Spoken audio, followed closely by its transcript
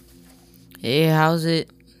Hey, how's it?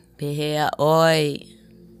 Hey, oi.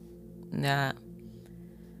 Nah.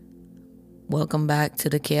 Welcome back to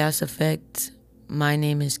the Chaos Effect. My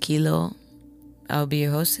name is Kilo. I'll be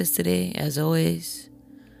your hostess today, as always.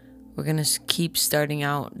 We're gonna keep starting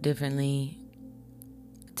out differently.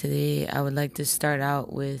 Today, I would like to start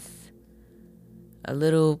out with a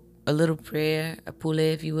little prayer, a pule,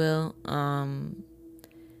 if you will.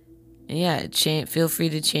 Feel free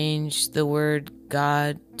to change the word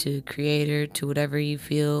God to creator to whatever you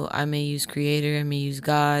feel. I may use creator, I may use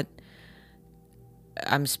God.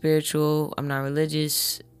 I'm spiritual, I'm not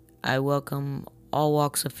religious. I welcome all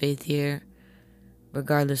walks of faith here,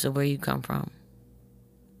 regardless of where you come from.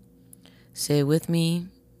 Say it with me,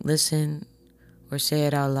 listen, or say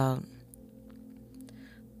it out loud.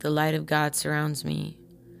 The light of God surrounds me.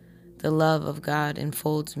 The love of God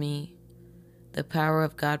enfolds me. The power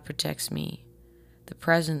of God protects me. The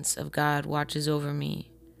presence of God watches over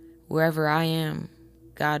me. Wherever I am,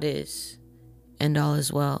 God is, and all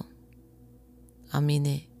is well.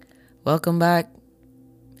 Amine. Welcome back.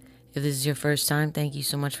 If this is your first time, thank you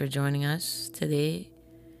so much for joining us today.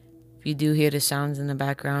 If you do hear the sounds in the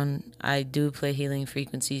background, I do play healing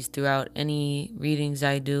frequencies throughout any readings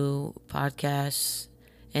I do, podcasts,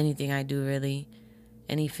 anything I do really.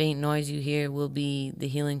 Any faint noise you hear will be the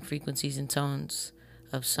healing frequencies and tones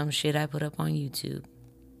of some shit I put up on YouTube.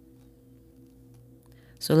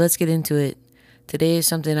 So let's get into it. Today is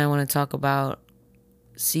something I want to talk about,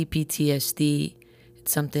 CPTSD.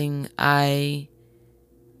 It's something I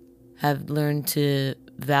have learned to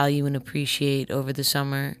value and appreciate over the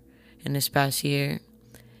summer and this past year,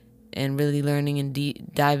 and really learning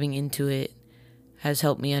and diving into it has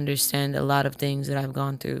helped me understand a lot of things that I've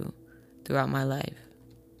gone through throughout my life.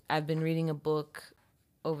 I've been reading a book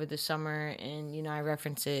over the summer, and I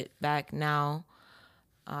reference it back now.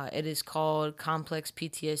 It is called Complex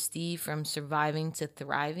PTSD From Surviving to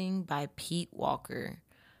Thriving by Pete Walker.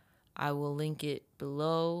 I will link it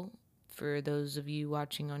below for those of you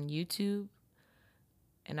watching on YouTube,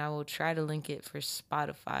 and I will try to link it for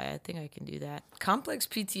Spotify. I think I can do that. Complex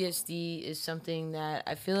PTSD is something that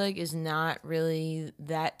I feel like is not really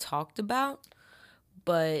that talked about,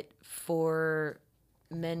 but for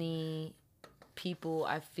many people,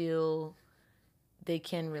 I feel they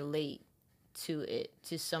can relate to it,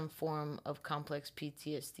 to some form of complex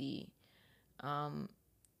PTSD. And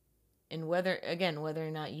whether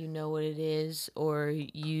or not you know what it is or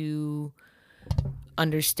you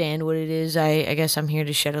understand what it is, I guess I'm here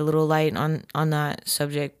to shed a little light on that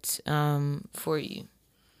subject for you.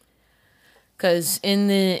 Because in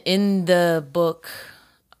the book,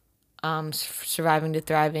 Surviving to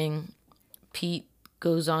Thriving, Pete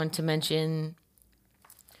goes on to mention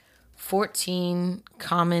 14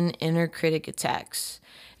 common inner critic attacks.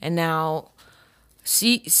 And now,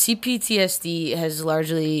 CPTSD has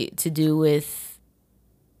largely to do with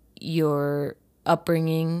your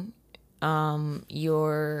upbringing,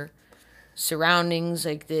 your surroundings,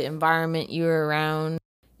 like the environment you're around.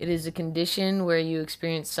 It is a condition where you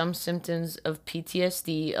experience some symptoms of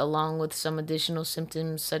PTSD along with some additional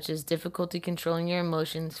symptoms such as difficulty controlling your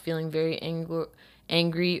emotions, feeling very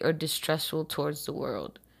angry or distrustful towards the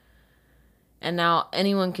world. And now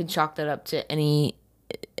anyone can chalk that up to any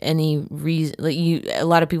reason. Like a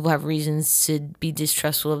lot of people have reasons to be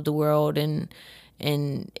distrustful of the world and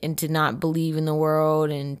to not believe in the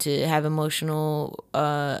world and to have emotional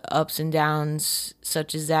ups and downs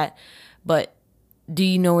such as that. But do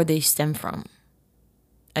you know where they stem from?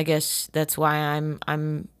 I guess that's why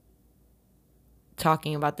I'm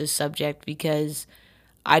talking about this subject, because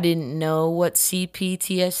I didn't know what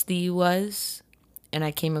CPTSD was, and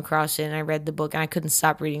I came across it and I read the book, and I couldn't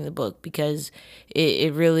stop reading the book because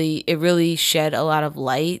it really shed a lot of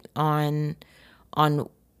light on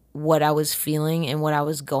what I was feeling and what I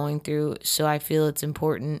was going through. So I feel it's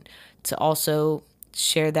important to also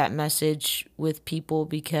share that message with people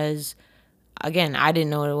because, again, I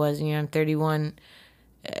didn't know what it was. I'm 31,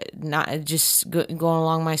 not just going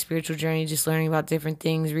along my spiritual journey, just learning about different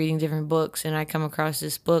things, reading different books, and I come across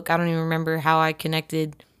this book. I don't even remember how I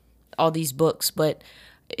connected all these books, but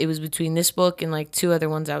it was between this book and like two other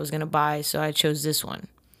ones I was going to buy, so I chose this one.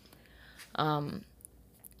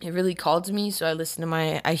 It really called to me, so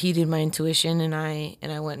I heeded my intuition, and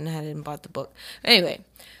I went ahead and bought the book. Anyway,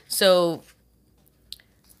 so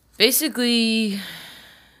basically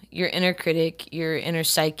your inner critic, your inner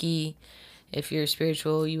psyche, if you're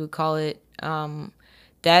spiritual, you would call it,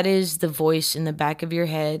 that is the voice in the back of your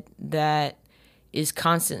head that is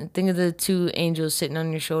constant. Think of the two angels sitting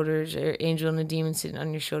on your shoulders, or angel and a demon sitting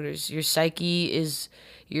on your shoulders. Your psyche is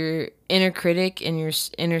your inner critic, and your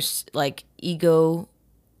inner like ego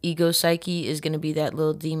ego psyche is going to be that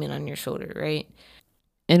little demon on your shoulder, right?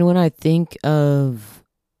 And when I think of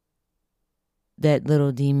that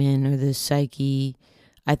little demon or the psyche,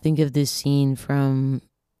 I think of this scene from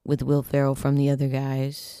with Will Ferrell from The Other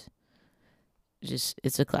Guys.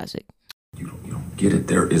 It's a classic. You don't get it.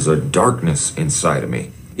 There is a darkness inside of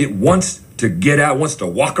me. It wants to get out, wants to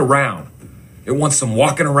walk around. It wants some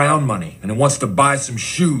walking around money, and it wants to buy some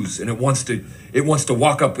shoes, and it wants to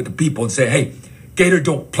walk up with the people and say, "Hey, Gator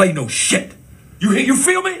don't play no shit." You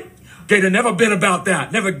feel me? Gator never been about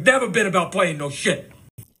that. Never been about playing no shit.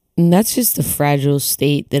 And that's just the fragile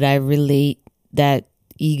state that I relate that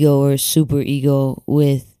ego or super ego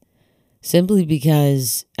with, simply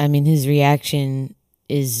because, I mean, his reaction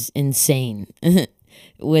is insane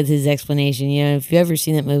with his explanation. You know, if you've ever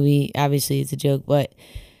seen that movie, obviously it's a joke, but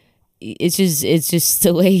it's just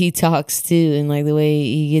the way he talks too, and like the way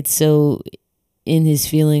he gets so in his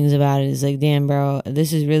feelings about it. It's like, damn, bro,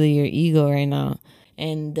 this is really your ego right now.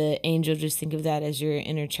 And the angel, just think of that as your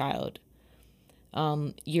inner child.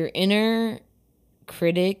 Your inner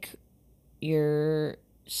critic, your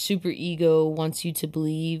super ego wants you to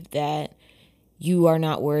believe that you are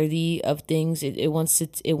not worthy of things. It wants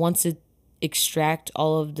to extract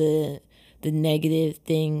all of the negative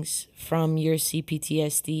things from your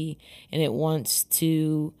CPTSD, and it wants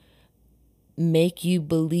to make you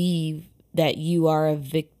believe that you are a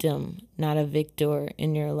victim, not a victor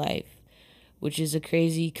in your life, which is a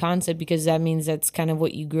crazy concept, because that means that's kind of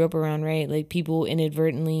what you grew up around, right? Like, people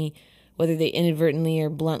inadvertently, whether they inadvertently or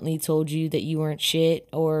bluntly told you that you weren't shit,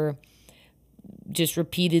 or just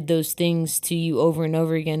repeated those things to you over and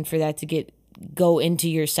over again for that to go into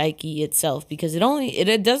your psyche itself, because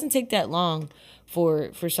it doesn't take that long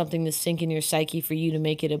for something to sink in your psyche for you to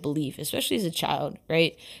make it a belief, especially as a child,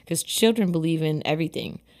 right? Because children believe in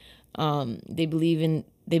everything. They believe in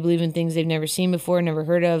things they've never seen before, never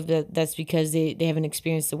heard of. That's because they haven't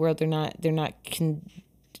experienced the world. They're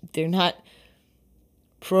not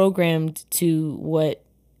programmed to what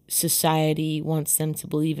society wants them to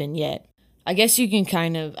believe in yet. I guess you can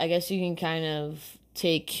kind of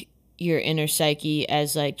take your inner psyche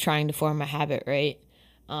as like trying to form a habit, right?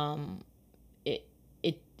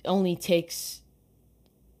 It only takes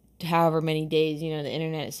however many days, you know, the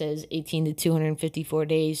internet says 18 to 254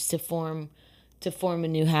 days to form a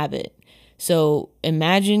new habit. So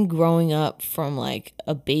imagine growing up from like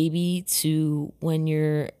a baby to when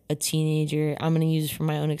you're a teenager. I'm going to use it from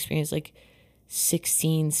my own experience, like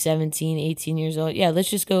 16, 17, 18 years old. Yeah, let's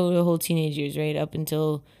just go the whole teenage years, right? Up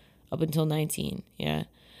until 19. Yeah.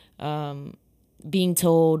 Being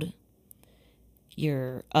told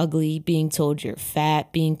you're ugly, being told you're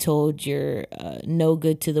fat, being told you're no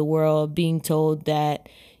good to the world, being told that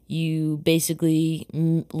you basically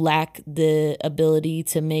lack the ability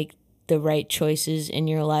to make the right choices in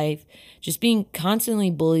your life, just being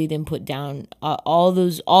constantly bullied and put down all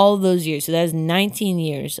those years. So that's 19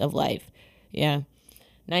 years of life. Yeah.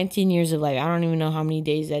 19 years of life. I don't even know how many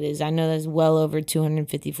days that is. I know that's well over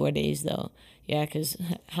 254 days though. Yeah, because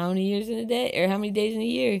how many years in a day, or how many days in a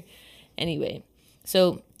year? Anyway,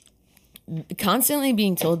 so constantly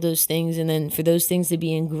being told those things, and then for those things to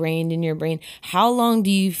be ingrained in your brain, how long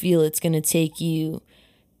do you feel it's going to take you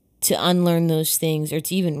to unlearn those things, or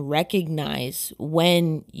to even recognize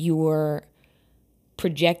when you were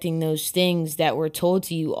projecting those things that were told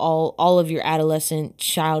to you all of your adolescent,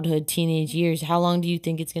 childhood, teenage years? How long do you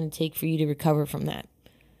think it's going to take for you to recover from that?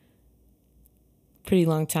 Pretty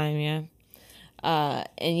long time, yeah.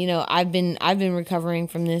 And you know, I've been recovering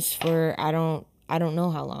from this for I don't know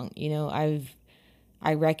how long. You know,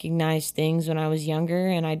 I recognized things when I was younger,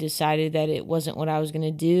 and I decided that it wasn't what I was going to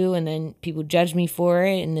do, and then people judged me for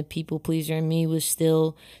it, and the people pleaser in me was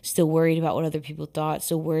still worried about what other people thought,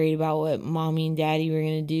 still worried about what mommy and daddy were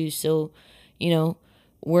going to do, still, you know,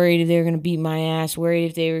 worried if they were going to beat my ass, worried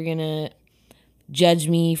if they were going to judge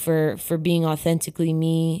me for being authentically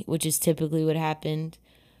me, which is typically what happened.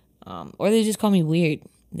 Or they just call me weird.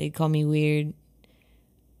 They call me weird.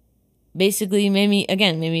 Basically, made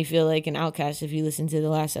me feel like an outcast if you listen to the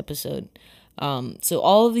last episode. So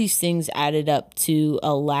all of these things added up to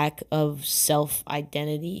a lack of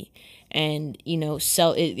self-identity. And, you know,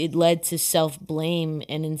 it led to self-blame.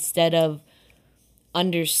 And instead of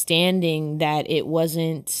understanding that it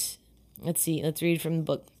wasn't... Let's read from the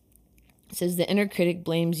book. It says, the inner critic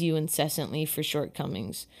blames you incessantly for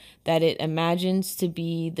shortcomings that it imagines to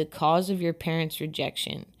be the cause of your parents'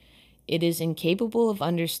 rejection. It is incapable of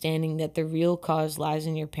understanding that the real cause lies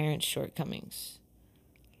in your parents' shortcomings.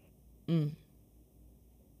 And,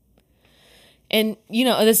 you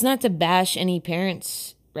know, that's not to bash any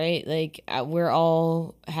parents right? Like, we're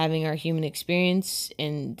all having our human experience,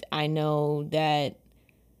 and I know that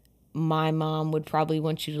my mom would probably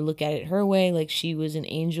want you to look at it her way, like she was an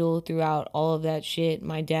angel throughout all of that shit.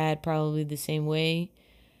 My dad probably the same way.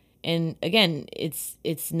 And again, it's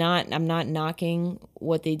not, I'm not knocking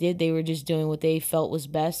what they did. They were just doing what they felt was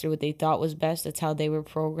best or what they thought was best. That's how they were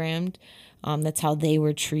programmed. That's how they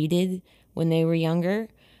were treated when they were younger.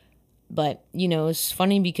 But, you know, it's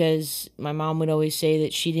funny because my mom would always say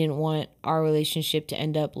that she didn't want our relationship to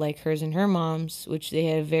end up like hers and her mom's, which they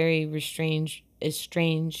had a very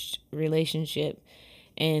estranged relationship.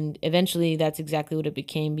 And eventually that's exactly what it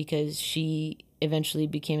became, because she eventually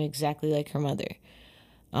became exactly like her mother.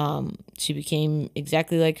 She became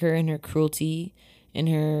exactly like her in her cruelty, in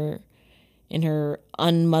her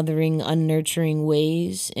unmothering, unnurturing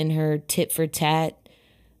ways, in her tit for tat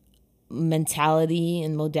mentality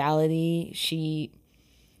and modality. She,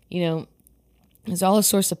 you know, it's all a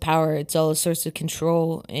source of power. It's all a source of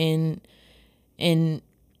control. And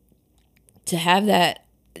to have that,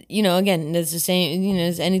 you know, again, it's the same, you know,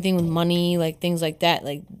 as anything with money, like things like that.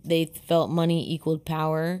 Like, they felt money equaled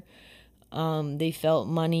power. They felt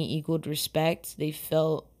money equaled respect. They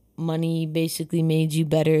felt money basically made you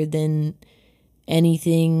better than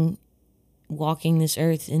anything walking this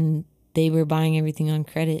earth, and they were buying everything on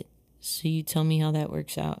credit. So you tell me how that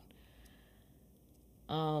works out.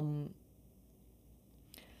 But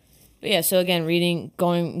yeah, so again,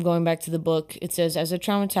 going back to the book, it says, as a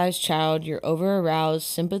traumatized child, your over-aroused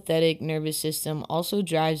sympathetic nervous system also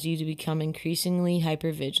drives you to become increasingly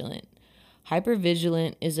hypervigilant.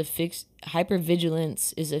 Hypervigilance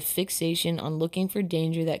is a fixation on looking for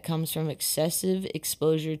danger that comes from excessive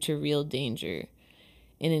exposure to real danger.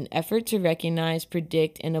 In an effort to recognize,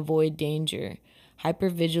 predict, and avoid danger,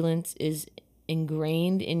 hypervigilance is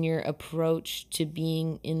ingrained in your approach to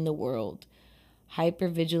being in the world.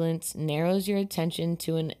 Hypervigilance narrows your attention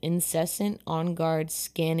to an incessant, on-guard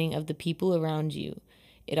scanning of the people around you.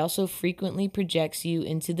 It also frequently projects you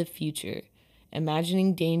into the future,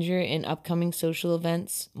 imagining danger in upcoming social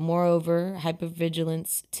events. Moreover,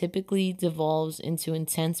 hypervigilance typically devolves into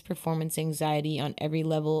intense performance anxiety on every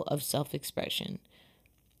level of self-expression.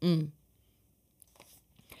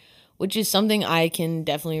 Which is something I can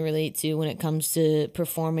definitely relate to when it comes to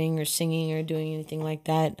performing or singing or doing anything like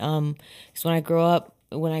that. Because when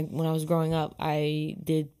I was growing up, I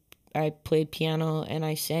played piano and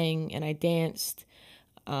I sang and I danced.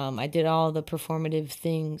 I did all the performative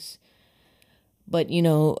things. But, you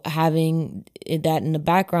know, having that in the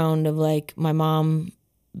background of like my mom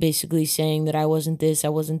basically saying that I wasn't this, I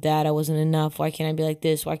wasn't that, I wasn't enough. Why can't I be like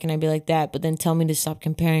this? Why can't I be like that? But then tell me to stop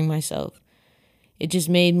comparing myself. It just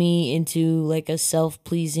made me into like a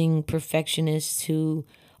self-pleasing perfectionist who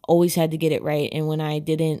always had to get it right. And when I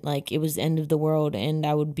didn't, like, it was the end of the world, and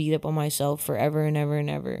I would beat up on myself forever and ever and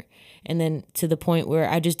ever. And then to the point where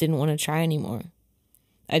I just didn't want to try anymore.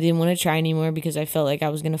 I didn't want to try anymore because I felt like I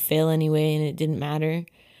was going to fail anyway and it didn't matter.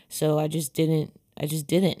 So I just didn't.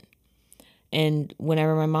 And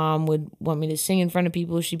whenever my mom would want me to sing in front of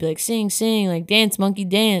people, she'd be like, sing, like, dance, monkey,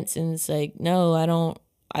 dance. And it's like, no, I don't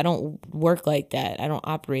work like that. I don't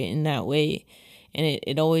operate in that way. And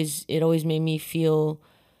it always made me feel,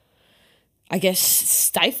 I guess,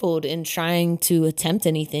 stifled in trying to attempt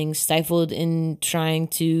anything, stifled in trying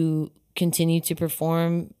to continue to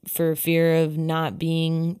perform for fear of not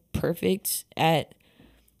being perfect at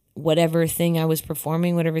whatever thing I was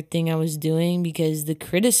performing, whatever thing I was doing, because the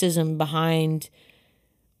criticism behind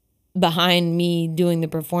me doing the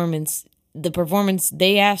performance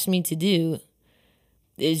they asked me to do,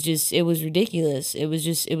 it was ridiculous. It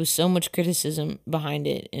was so much criticism behind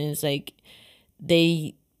it. And it's like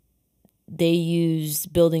they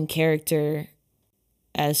used building character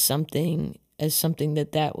as something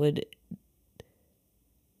that would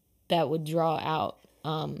draw out,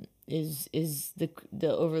 is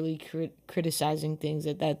the overly criticizing things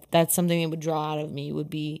that's something that would draw out of me, would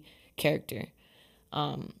be character,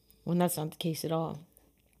 when that's not the case at all,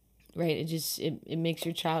 right? It makes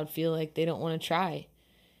your child feel like they don't want to try.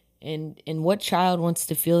 And what child wants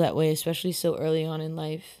to feel that way, especially so early on in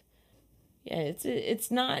life? Yeah,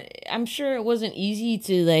 it's not. I'm sure it wasn't easy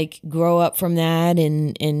to like grow up from that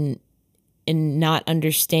and not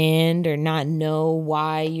understand or not know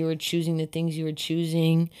why you were choosing the things you were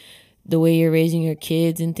choosing, the way you're raising your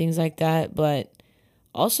kids and things like that. But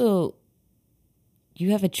also,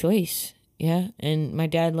 you have a choice, yeah. And my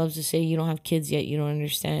dad loves to say, "You don't have kids yet, you don't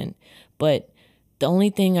understand." But the only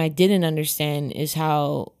thing I didn't understand is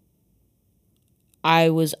how I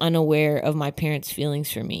was unaware of my parents'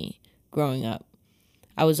 feelings for me growing up.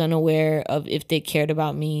 I was unaware of if they cared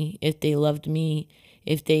about me, if they loved me,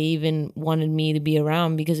 if they even wanted me to be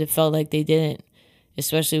around, because it felt like they didn't,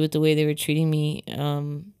 especially with the way they were treating me.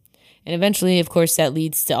 And eventually, of course, that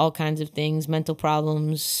leads to all kinds of things, mental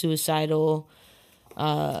problems, suicidal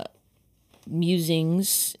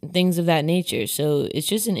musings, things of that nature. So it's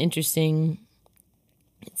just an interesting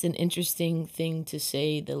thing, to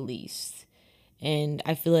say the least. And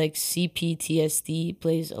I feel like CPTSD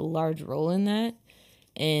plays a large role in that.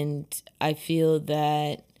 And I feel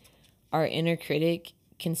that our inner critic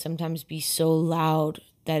can sometimes be so loud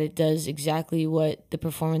that it does exactly what the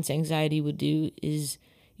performance anxiety would do, is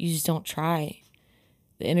you just don't try.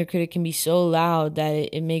 The inner critic can be so loud that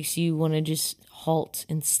it makes you want to just halt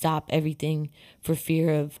and stop everything for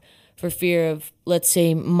fear of, let's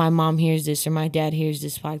say my mom hears this or my dad hears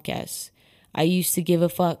this podcast. I used to give a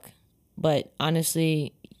fuck, but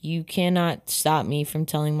honestly, you cannot stop me from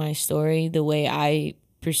telling my story the way I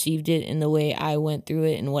perceived it and the way I went through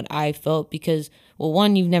it and what I felt, because, well,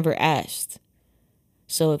 one, you've never asked.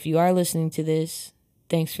 So if you are listening to this,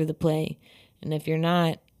 thanks for the play. And if you're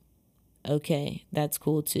not, okay, that's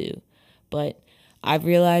cool too. But I've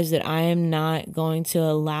realized that I am not going to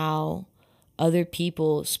allow other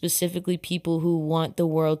people, specifically people who want the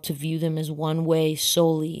world to view them as one way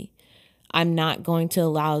solely, I'm not going to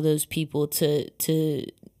allow those people to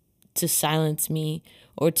silence me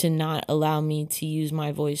or to not allow me to use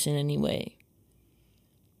my voice in any way,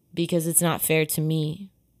 because it's not fair to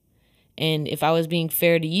me. And if I was being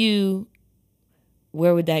fair to you,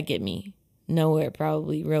 where would that get me? Nowhere,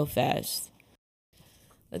 probably, real fast.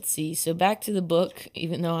 Let's see. So back to the book,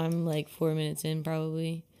 even though I'm like 4 minutes in,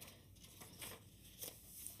 probably.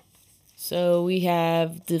 So we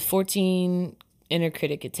have the 14 inner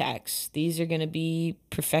critic attacks. These are going to be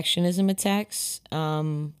perfectionism attacks.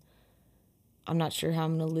 I'm not sure how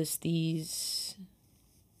I'm going to list these.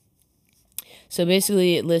 So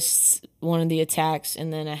basically it lists one of the attacks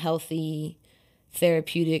and then a healthy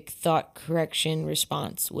therapeutic thought correction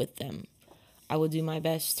response with them. I will do my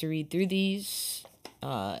best to read through these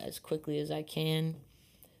as quickly as I can,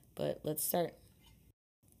 but let's start.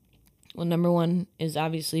 Well, number one is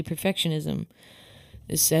obviously perfectionism.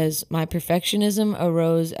 It says, my perfectionism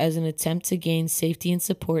arose as an attempt to gain safety and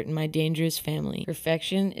support in my dangerous family.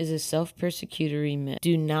 Perfection is a self-persecutory myth.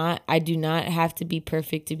 I do not have to be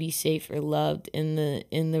perfect to be safe or loved in the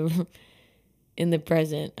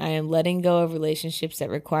present. I am letting go of relationships that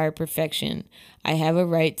require perfection. I have a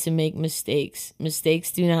right to make mistakes.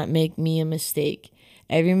 Mistakes do not make me a mistake.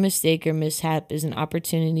 Every mistake or mishap is an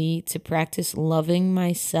opportunity to practice loving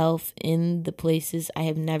myself in the places I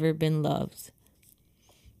have never been loved.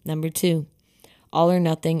 Number two, all or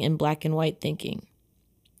nothing and black and white thinking.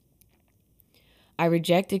 I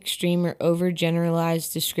reject extreme or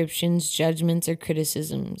overgeneralized descriptions, judgments, or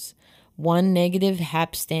criticisms. One negative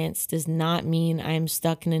hapstance does not mean I am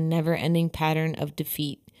stuck in a never-ending pattern of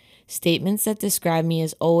defeat. Statements that describe me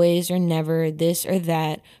as always or never, this or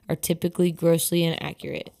that, are typically grossly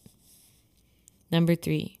inaccurate. Number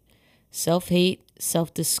three, self-hate,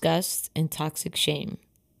 self-disgust, and toxic shame.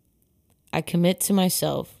 I commit to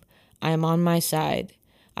myself. I am on my side.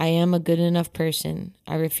 I am a good enough person.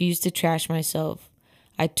 I refuse to trash myself.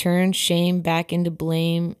 I turn shame back into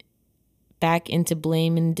blame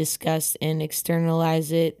and disgust and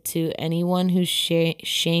externalize it to anyone who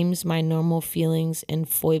shames my normal feelings and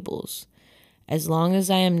foibles. As long as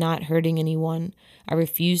I am not hurting anyone, I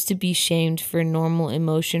refuse to be shamed for normal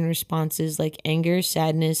emotion responses like anger,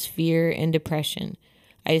 sadness, fear, and depression.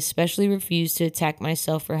 I especially refuse to attack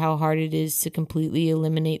myself for how hard it is to completely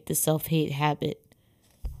eliminate the self-hate habit.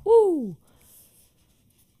 Woo!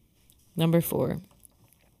 Number four,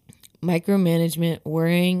 micromanagement,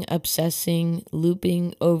 worrying, obsessing,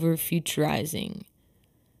 looping over, futurizing.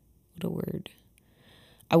 What a word.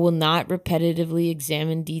 I will not repetitively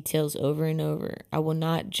examine details over and over. I will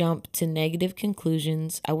not jump to negative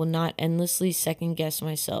conclusions. I will not endlessly second-guess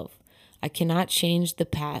myself. I cannot change the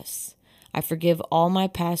past. I forgive all my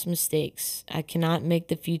past mistakes. I cannot make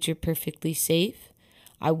the future perfectly safe.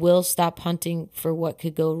 I will stop hunting for what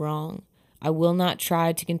could go wrong. I will not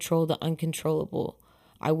try to control the uncontrollable.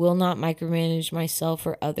 I will not micromanage myself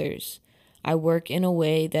or others. I work in a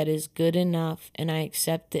way that is good enough, and I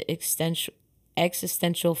accept the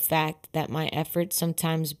existential fact that my efforts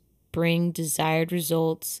sometimes bring desired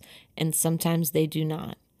results and sometimes they do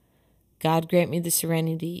not. God grant me the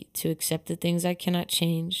serenity to accept the things I cannot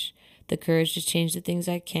change, the courage to change the things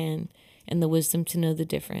I can, and the wisdom to know the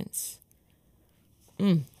difference.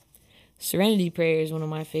 Serenity prayer is one of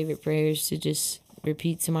my favorite prayers to just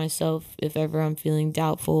repeat to myself if ever I'm feeling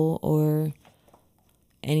doubtful or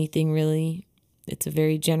anything really. It's a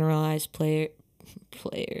very generalized prayer.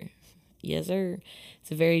 Yes, sir.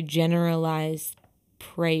 It's a very generalized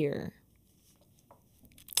prayer.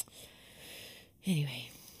 Anyway,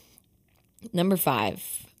 number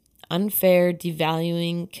 5, unfair,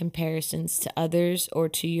 devaluing comparisons to others or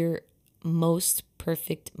to your most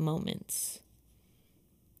perfect moments.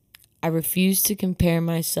 I refuse to compare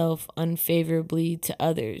myself unfavorably to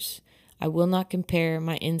others. I will not compare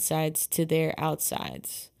my insides to their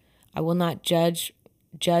outsides. I will not judge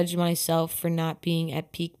myself for not being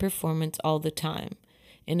at peak performance all the time.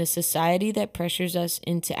 In a society that pressures us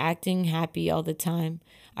into acting happy all the time,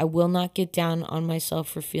 I will not get down on myself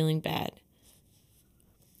for feeling bad.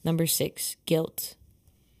 Number 6, guilt.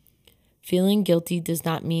 Feeling guilty does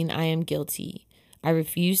not mean I am guilty. I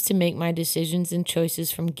refuse to make my decisions and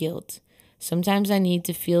choices from guilt. Sometimes I need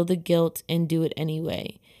to feel the guilt and do it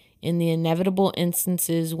anyway. In the inevitable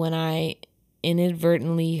instances when I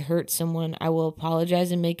inadvertently hurt someone, I will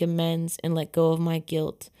apologize and make amends and let go of my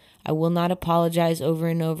guilt. I will not apologize over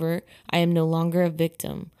and over. I am no longer a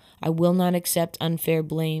victim. I will not accept unfair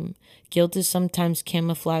blame. Guilt is sometimes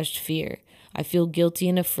camouflaged fear. I feel guilty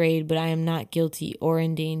and afraid, but I am not guilty or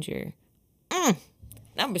in danger.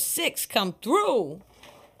 Number 6, come through.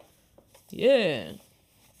 Yeah.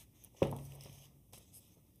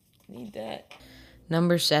 Need that.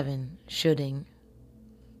 Number 7, shoulding.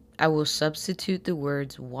 I will substitute the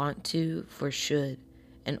words want to for should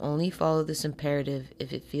and only follow this imperative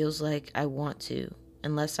if it feels like I want to,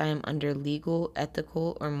 unless I am under legal,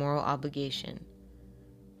 ethical, or moral obligation.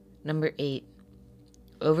 Number 8,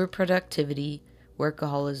 overproductivity,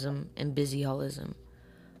 workaholism, and busyholism.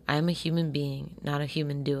 I am a human being, not a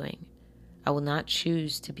human doing. I will not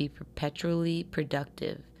choose to be perpetually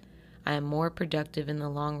productive. I am more productive in the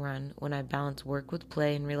long run when I balance work with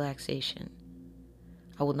play and relaxation.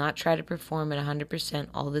 I will not try to perform at 100%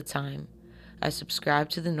 all the time. I subscribe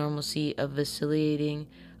to the normalcy of vacillating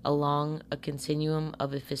along a continuum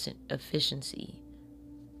of efficiency.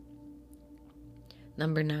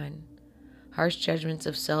 Number 9, harsh judgments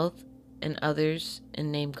of self and others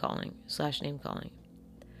and name-calling.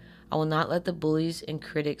 I will not let the bullies and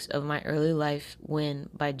critics of my early life win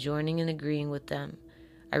by joining and agreeing with them.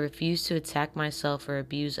 I refuse to attack myself or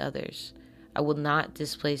abuse others. I will not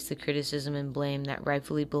displace the criticism and blame that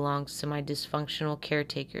rightfully belongs to my dysfunctional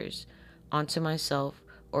caretakers onto myself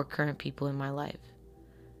or current people in my life.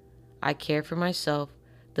 I care for myself.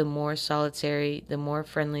 The more solitary, the more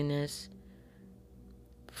friendless,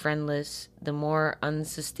 the more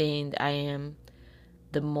unsustained I am,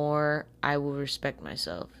 the more I will respect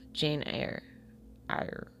myself. Jane Eyre. I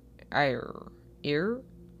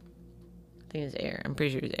think it's Eyre. I'm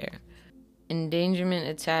pretty sure it's Eyre. Endangerment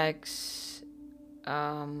attacks.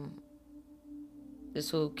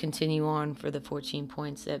 This will continue on for the 14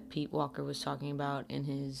 points that Pete Walker was talking about in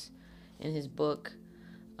his book.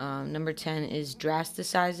 Number 10 is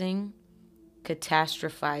drasticizing,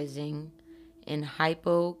 catastrophizing, and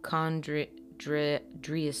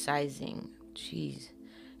hypochondriacizing. Jeez,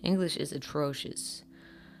 English is atrocious.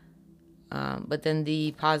 But then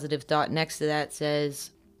the positive thought next to that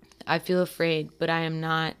says, I feel afraid, but I am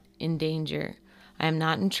not in danger. I am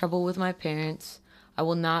not in trouble with my parents. I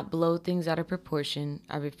will not blow things out of proportion.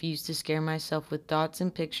 I refuse to scare myself with thoughts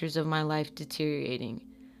and pictures of my life deteriorating.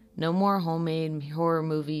 No more homemade horror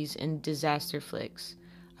movies and disaster flicks.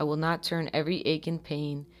 I will not turn every ache and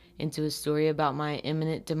pain into a story about my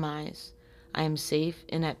imminent demise. I am safe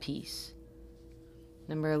and at peace.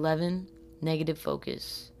 Number 11, negative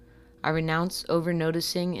focus. I renounce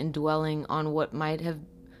over-noticing and dwelling on what might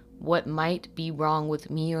be wrong with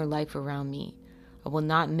me or life around me. I will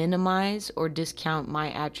not minimize or discount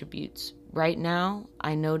my attributes. Right now,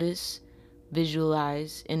 I notice,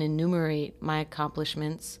 visualize, and enumerate my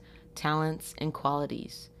accomplishments, talents, and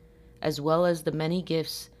qualities, as well as the many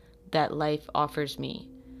gifts that life offers me.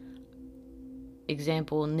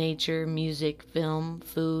 Example, nature, music, film,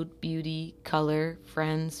 food, beauty, color,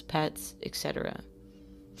 friends, pets, etc.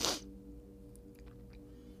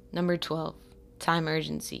 Number 12, time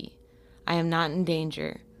urgency. I am not in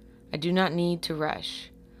danger. I do not need to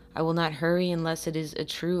rush. I will not hurry unless it is a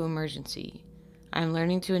true emergency. I am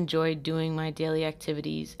learning to enjoy doing my daily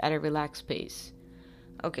activities at a relaxed pace.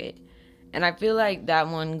 Okay, and I feel like that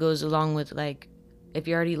one goes along with, like, if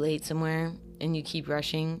you're already late somewhere and you keep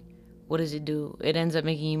rushing, what does it do? It ends up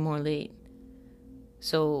making you more late.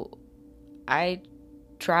 So I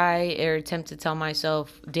try or attempt to tell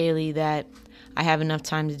myself daily that I have enough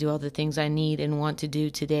time to do all the things I need and want to do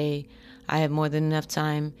today. I have more than enough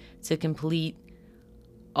time to complete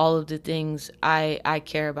all of the things I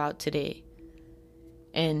care about today.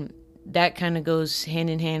 And that kind of goes hand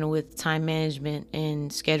in hand with time management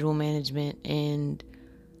and schedule management and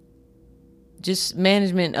just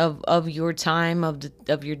management of your time,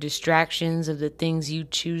 of your distractions, of the things you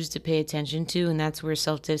choose to pay attention to, and that's where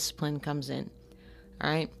self-discipline comes in. All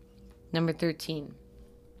right. Number 13,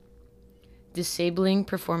 disabling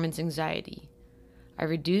performance anxiety. I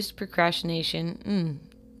reduced procrastination.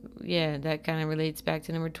 Yeah, that kind of relates back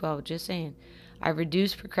to number 12. Just saying. I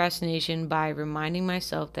reduced procrastination by reminding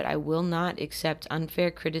myself that I will not accept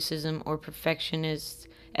unfair criticism or perfectionist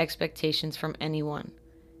expectations from anyone.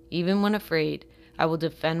 Even when afraid, I will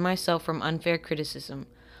defend myself from unfair criticism.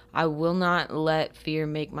 I will not let fear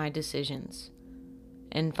make my decisions.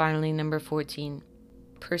 And finally, number 14,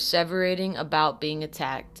 perseverating about being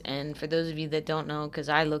attacked. And for those of you that don't know, because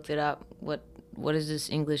I looked it up, what is this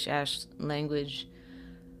English ash language?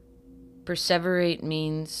 Perseverate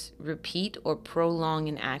means repeat or prolong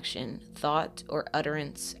an action, thought, or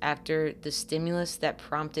utterance after the stimulus that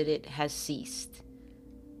prompted it has ceased.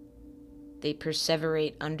 They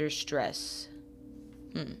perseverate under stress.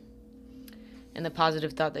 And the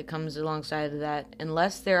positive thought that comes alongside of that: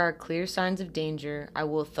 unless there are clear signs of danger, I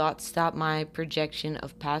will thought stop my projection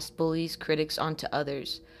of past bullies, critics onto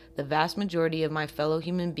others. The vast majority of my fellow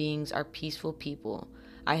human beings are peaceful people.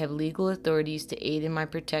 I have legal authorities to aid in my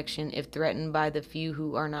protection if threatened by the few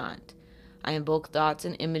who are not. I invoke thoughts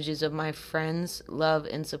and images of my friends, love,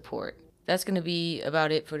 and support. That's going to be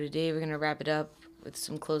about it for today. We're going to wrap it up with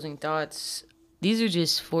some closing thoughts. These are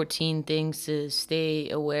just 14 things to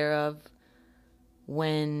stay aware of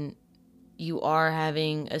when you are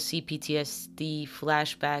having a CPTSD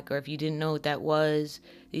flashback, or if you didn't know what that was,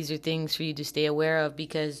 these are things for you to stay aware of,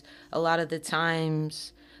 because a lot of the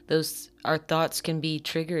times our thoughts can be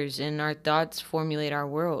triggers, and our thoughts formulate our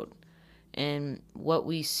world. And what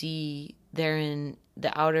we see there in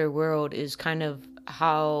the outer world is kind of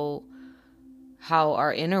how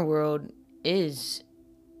our inner world is.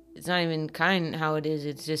 It's not even how it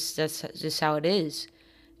is. That's just how it is.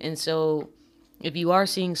 And so if you are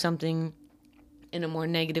seeing something in a more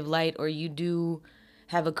negative light, or you do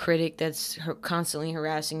have a critic that's constantly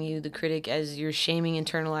harassing you, the critic as your shaming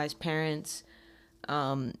internalized parents,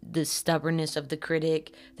 the stubbornness of the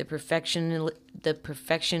critic, the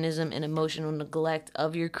perfectionism and emotional neglect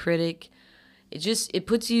of your critic, it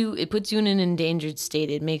puts you in an endangered state.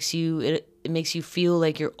 It makes you feel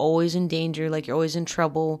like you're always in danger, like you're always in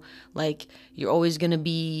trouble, like you're always going to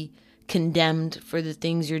be condemned for the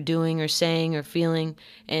things you're doing or saying or feeling.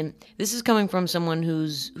 And this is coming from someone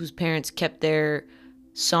whose parents kept their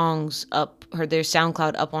songs up, or their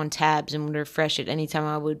SoundCloud up on tabs, and would refresh it anytime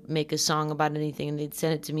I would make a song about anything, and they'd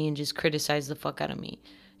send it to me and just criticize the fuck out of me.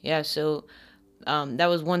 Yeah, so that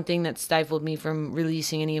was one thing that stifled me from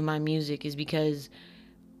releasing any of my music, is because,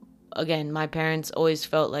 again, my parents always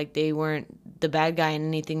felt like they weren't the bad guy in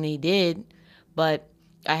anything they did, but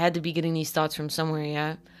I had to be getting these thoughts from somewhere.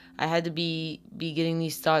 Yeah, I had to be getting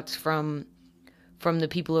these thoughts from the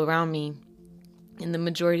people around me. And the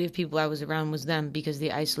majority of people I was around was them, because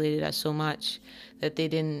they isolated us so much that they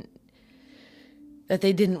didn't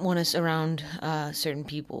want us around certain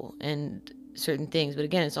people and certain things. But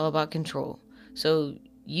again, it's all about control. So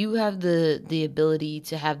you have the ability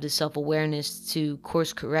to have the self-awareness to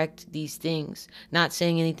course correct these things. Not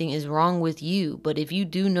saying anything is wrong with you, but if you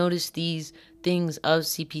do notice these things of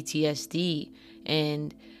CPTSD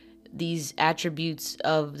and these attributes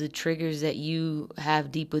of the triggers that you have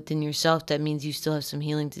deep within yourself, that means you still have some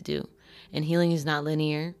healing to do. And healing is not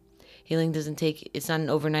linear. Healing it's not an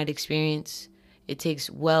overnight experience. It takes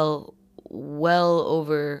well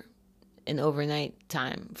over an overnight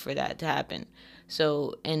time for that to happen.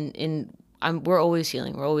 So, we're always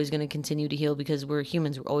healing. We're always going to continue to heal, because we're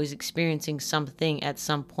humans. We're always experiencing something at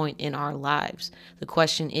some point in our lives. The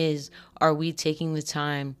question is, are we taking the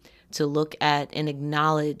time to look at and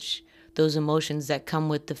acknowledge those emotions that come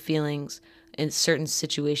with the feelings in certain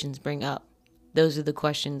situations bring up? Those are the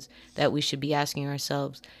questions that we should be asking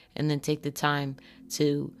ourselves, and then take the time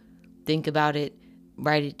to think about it,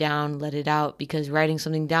 write it down, let it out, because writing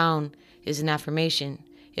something down is an affirmation.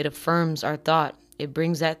 It affirms our thought. It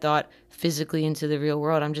brings that thought physically into the real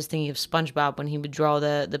world. I'm just thinking of SpongeBob when he would draw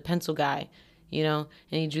the pencil guy, and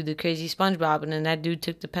he drew the crazy SpongeBob, and then that dude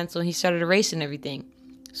took the pencil and he started erasing everything.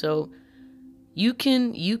 So you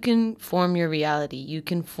can form your reality. You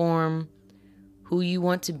can form who you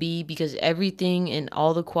want to be, because everything and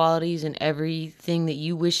all the qualities and everything that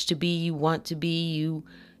you wish to be, you want to be,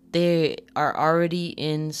 they are already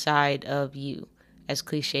inside of you. As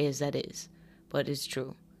cliche as that is, but it's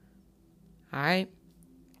true. All right.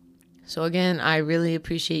 So again, I really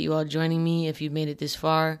appreciate you all joining me. If you've made it this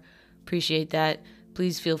far, appreciate that.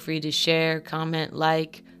 Please feel free to share, comment,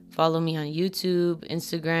 follow me on YouTube,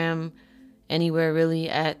 Instagram, anywhere really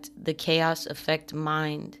at the Chaos Effect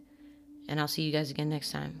Mind. And I'll see you guys again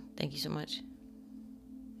next time. Thank you so much.